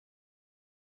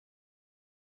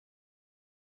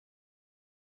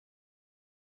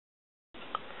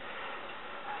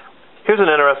Here's an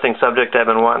interesting subject I've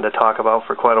been wanting to talk about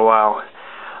for quite a while.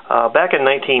 Back in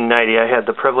 1990, I had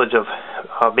the privilege of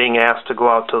being asked to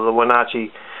go out to the Wenatchee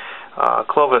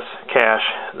Clovis cache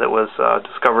that was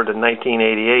discovered in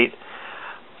 1988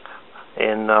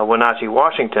 in Wenatchee,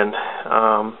 Washington.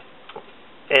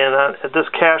 And at this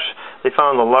cache, they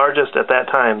found the largest, at that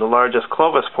time, the largest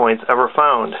Clovis points ever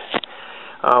found.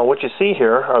 What you see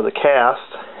here are the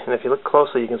casts, and if you look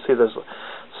closely, you can see there's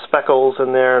speckles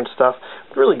in there and stuff.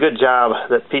 Really good job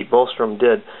that Pete Bostrom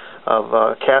did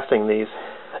of casting these.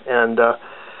 And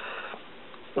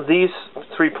these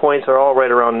 3 points are all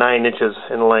right around 9 inches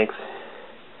in length.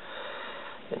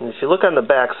 And if you look on the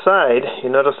back side, you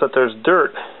notice that there's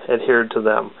dirt adhered to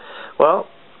them. Well,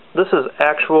 this is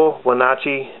actual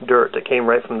Wenatchee dirt that came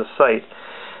right from the site.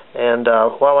 And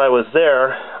while I was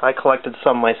there, I collected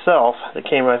some myself that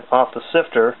came right off the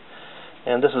sifter.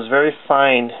 And this is very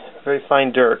fine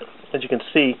dirt. As you can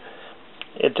see,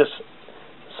 it just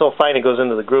so fine it goes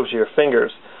into the grooves of your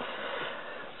fingers.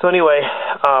 So anyway,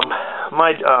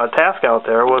 my task out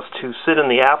there was to sit in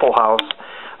the apple house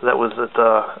that was at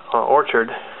the orchard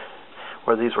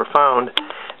where these were found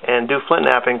and do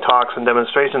flintknapping talks and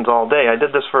demonstrations all day. I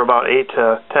did this for about 8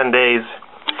 to 10 days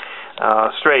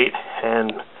straight,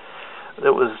 and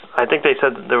it was, I think they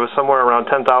said there was somewhere around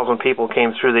 10,000 people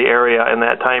came through the area in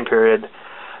that time period.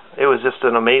 It was just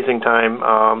an amazing time,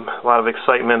 a lot of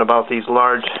excitement about these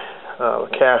large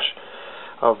cache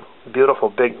of beautiful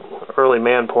big early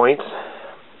man points.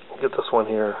 Get this one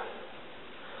here.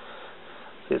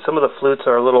 See, some of the flutes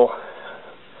are a little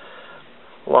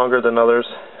longer than others,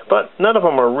 but none of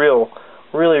them are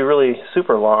really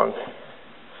super long,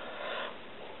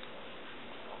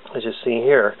 as you see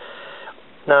here.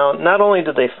 Now, not only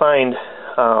did they find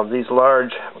these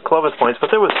large Clovis points,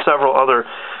 but there was several other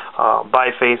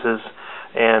bifaces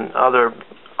and other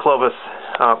Clovis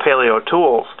paleo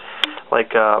tools,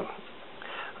 like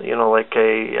like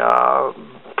a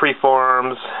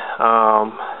preforms,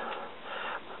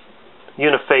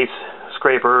 uniface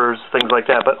scrapers, things like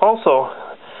that. But also,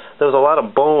 there was a lot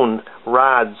of bone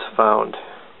rods found.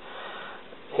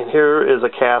 And here is a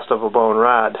cast of a bone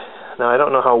rod. Now, I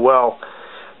don't know how well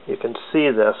you can see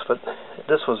this, but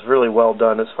this was really well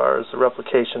done as far as the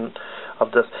replication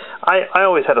of this. I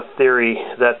always had a theory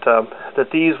that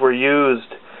that these were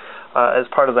used as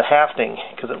part of the hafting,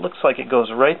 because it looks like it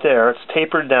goes right there. It's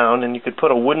tapered down, and you could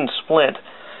put a wooden splint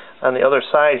on the other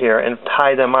side here and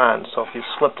tie them on. So if you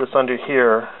slip this under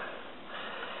here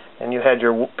and you had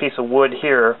your piece of wood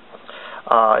here,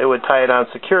 it would tie it on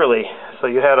securely. So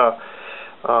you had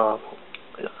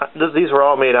these were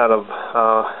all made out of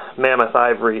mammoth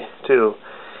ivory too.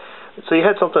 So you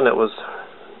had something that was,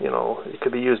 it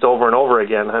could be used over and over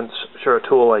again. I'm sure a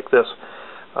tool like this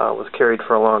was carried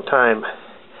for a long time.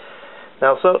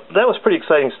 Now, so that was pretty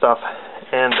exciting stuff,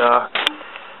 and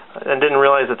didn't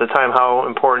realize at the time how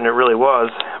important it really was,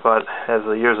 but as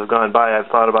the years have gone by, I've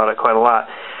thought about it quite a lot.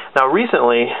 Now,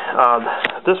 recently,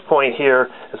 this point here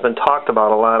has been talked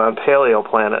about a lot on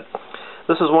Paleoplanet.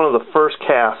 This is one of the first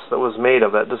casts that was made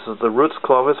of it. This is the Rutz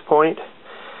Clovis point,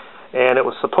 and it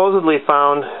was supposedly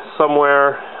found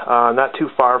somewhere not too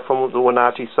far from the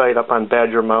Wenatchee site up on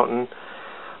Badger Mountain.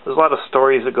 There's a lot of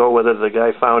stories that go with it. The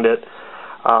guy found it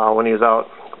when he was out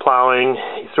plowing.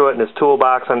 He threw it in his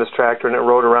toolbox on his tractor, and it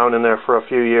rode around in there for a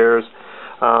few years.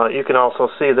 You can also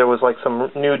see there was like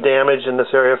some new damage in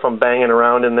this area from banging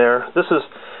around in there. This is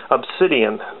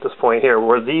obsidian, this point here,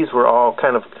 where these were all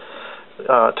kind of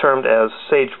termed as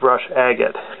sagebrush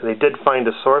agate. They did find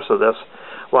a source of this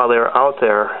while they were out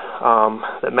there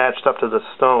that matched up to this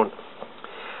stone.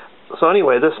 So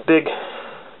anyway, this big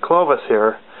Clovis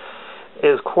here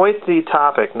is quite the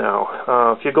topic now.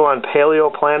 If you go on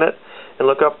Paleoplanet and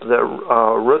look up the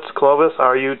Rutz Clovis,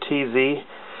 R-U-T-Z,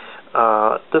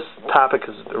 this topic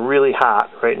is really hot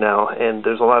right now, and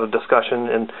there's a lot of discussion.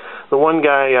 And the one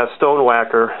guy,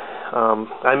 Stonewhacker,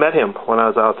 I met him when I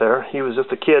was out there. He was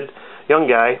just a kid, young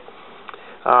guy.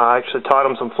 I actually taught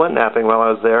him some flint knapping while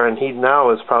I was there, and he now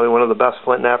is probably one of the best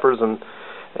flint knappers in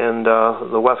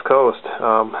the West Coast.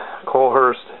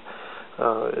 Colehurst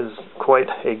is quite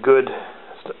a good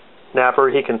napper.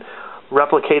 He can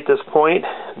replicate this point,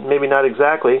 maybe not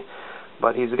exactly,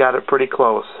 but he's got it pretty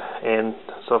close. And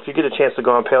so if you get a chance to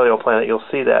go on Paleoplanet, you'll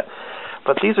see that.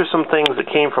 But these are some things that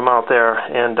came from out there,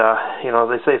 and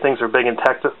they say things are big in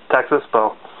Texas,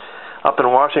 but up in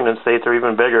Washington State they're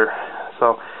even bigger.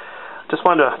 So just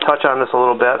wanted to touch on this a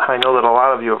little bit. I know that a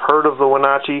lot of you have heard of the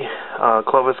Wenatchee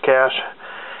Clovis cache.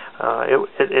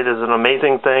 It is an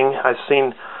amazing thing. I've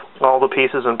seen all the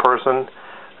pieces in person.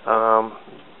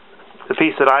 The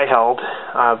piece that I held,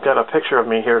 I've got a picture of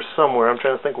me here somewhere. I'm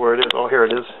trying to think where it is. Oh, here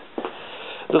it is.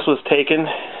 This was taken,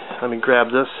 let me grab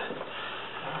this,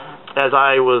 as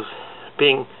I was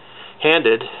being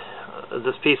handed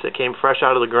this piece that came fresh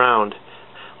out of the ground.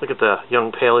 Look at the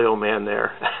young Paleoman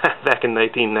there, back in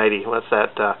 1990. What's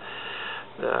that,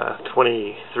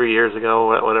 23 years ago,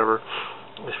 whatever.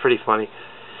 It was pretty funny.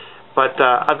 But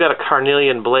I've got a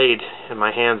carnelian blade in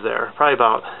my hands there, probably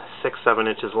about 6-7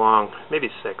 inches long, maybe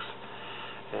 6.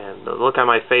 And the look on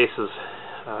my face is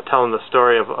telling the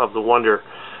story of the wonder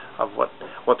of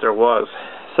what there was.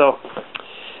 So,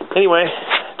 anyway,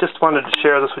 just wanted to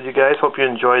share this with you guys. Hope you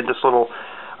enjoyed this little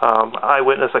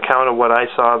eyewitness account of what I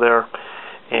saw there.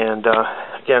 And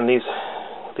again,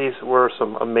 these were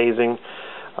some amazing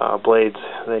blades.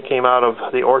 They came out of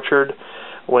the orchard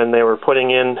when they were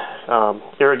putting in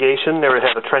irrigation. They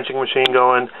had a trenching machine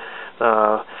going.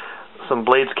 Some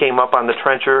blades came up on the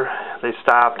trencher. They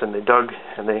stopped and they dug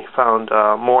and they found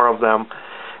more of them.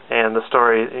 And the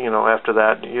story, you know, after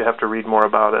that, you have to read more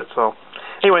about it. So,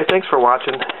 anyway, thanks for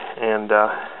watching, and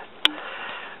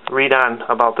read on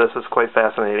about this. It's quite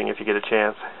fascinating if you get a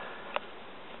chance.